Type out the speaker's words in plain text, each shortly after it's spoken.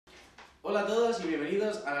Hola a todos y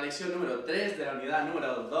bienvenidos a la lección número 3 de la unidad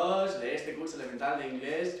número 2 de este curso elemental de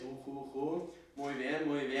inglés. Muy bien,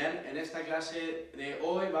 muy bien. En esta clase de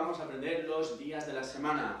hoy vamos a aprender los días de la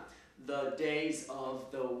semana. The days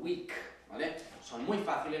of the week. ¿Vale? Son muy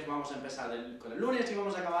fáciles. Vamos a empezar con el lunes y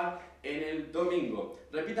vamos a acabar en el domingo.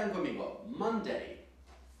 Repitan conmigo. Monday.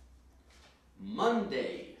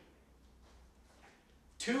 Monday.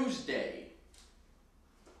 Tuesday.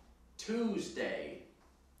 Tuesday.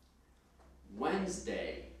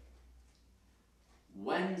 Wednesday,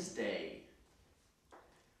 Wednesday,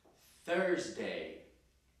 Thursday,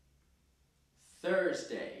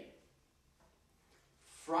 Thursday,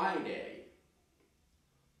 Friday,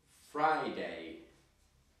 Friday,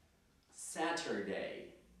 Saturday,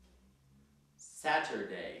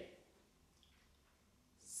 Saturday,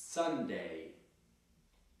 Sunday,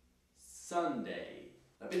 Sunday.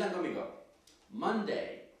 Repitan conmigo.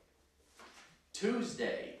 Monday,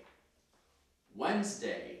 Tuesday,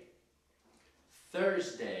 Wednesday,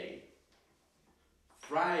 Thursday,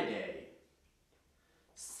 Friday,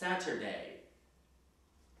 Saturday,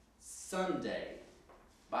 Sunday.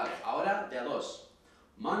 Vale, ahora de a dos.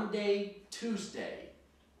 Monday, Tuesday,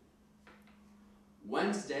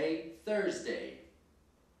 Wednesday, Thursday,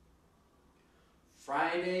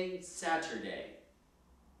 Friday, Saturday,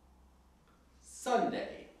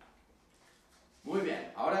 Sunday. Muy bien,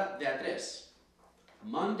 ahora de a tres.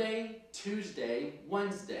 Monday, Tuesday,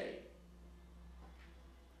 Wednesday,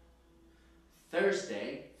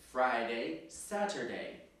 Thursday, Friday,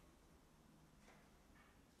 Saturday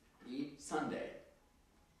y Sunday.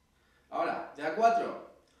 Ahora, de a cuatro.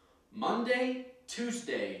 Monday,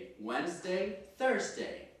 Tuesday, Wednesday,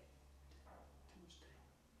 Thursday.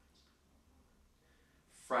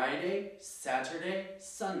 Friday, Saturday,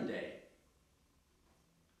 Sunday.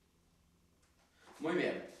 Muy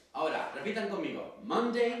bien. Ahora, repitan conmigo.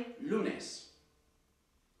 Monday, lunes.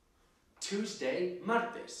 Tuesday,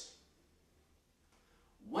 martes.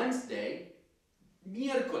 Wednesday,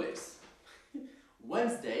 miércoles.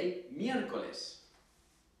 Wednesday, miércoles.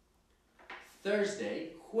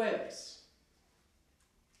 Thursday, jueves.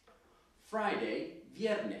 Friday,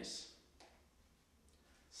 viernes.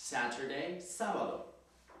 Saturday, sábado.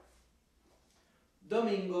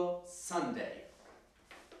 Domingo, Sunday.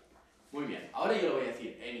 Muy bien, ahora yo lo voy a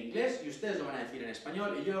decir en inglés y ustedes lo van a decir en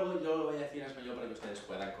español y yo lo voy a decir en español para que ustedes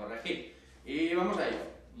puedan corregir. Y vamos a ello.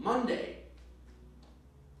 Monday,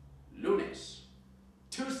 lunes.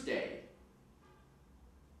 Tuesday,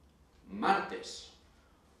 martes.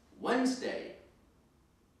 Wednesday,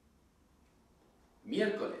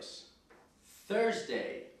 miércoles.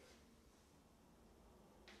 Thursday,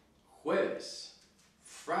 jueves.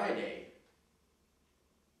 Friday,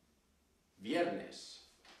 viernes.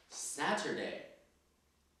 Saturday,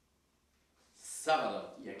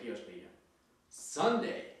 sábado, y aquí os pillo.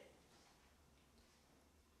 Sunday,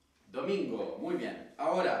 domingo, muy bien.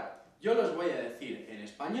 Ahora, yo los voy a decir en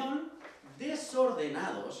español,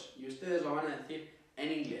 desordenados, y ustedes lo van a decir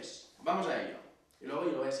en inglés. Vamos a ello. Y luego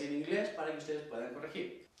yo lo voy a decir en inglés para que ustedes puedan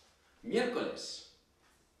corregir. Miércoles,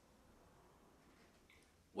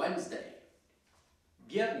 Wednesday,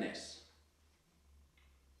 viernes,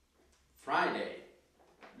 Friday,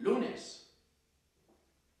 lunes,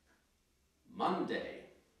 Monday,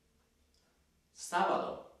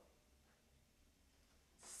 sábado,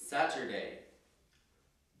 Saturday,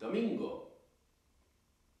 domingo,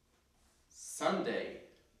 Sunday,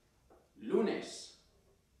 lunes,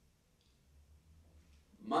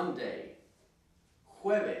 Monday,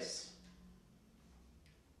 jueves,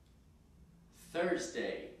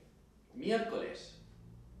 Thursday, miércoles,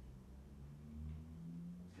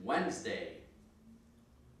 Wednesday,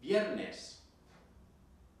 viernes,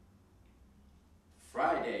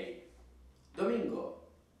 Friday, domingo,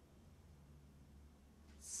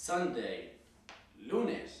 Sunday,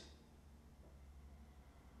 lunes,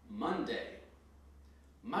 Monday,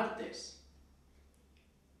 martes,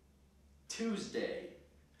 Tuesday,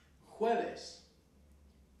 jueves,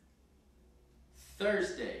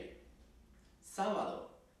 Thursday, sábado,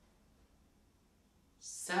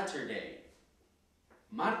 Saturday,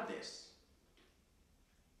 martes,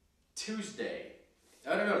 Tuesday,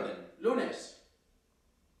 ahora en orden, lunes,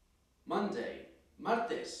 Monday,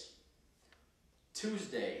 martes,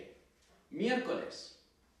 Tuesday, miércoles,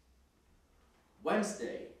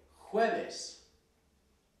 Wednesday, jueves,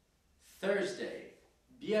 Thursday,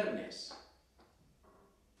 viernes,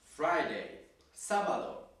 Friday,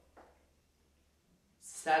 sábado,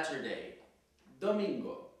 Saturday,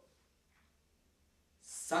 domingo,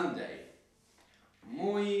 Sunday.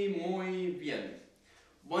 Muy bien.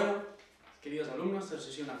 Bueno, Queridos alumnos, esto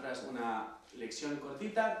ha sido una lección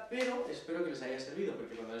cortita, pero espero que les haya servido,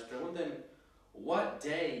 porque cuando les pregunten what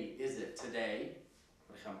day is it today,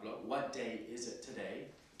 por ejemplo, what day is it today,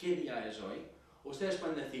 ¿qué día es hoy? Ustedes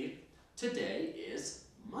pueden decir today is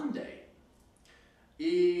Monday.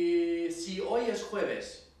 Y si hoy es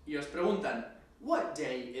jueves y os preguntan what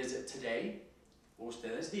day is it today,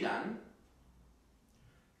 ustedes dirán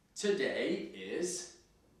today is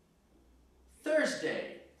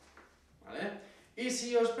Thursday. ¿Vale? Y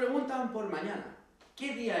si os preguntan por mañana,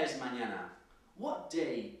 ¿qué día es mañana? What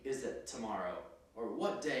day is it tomorrow? Or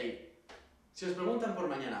what day? Si os preguntan por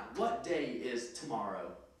mañana, what day is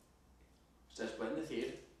tomorrow? Ustedes pueden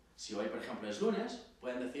decir, si hoy por ejemplo es lunes,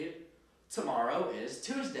 pueden decir tomorrow is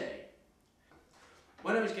Tuesday.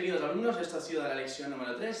 Bueno, mis queridos alumnos, esta ha sido la lección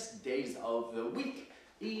número 3, Days of the Week,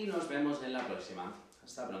 y nos vemos en la próxima.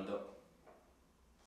 Hasta pronto.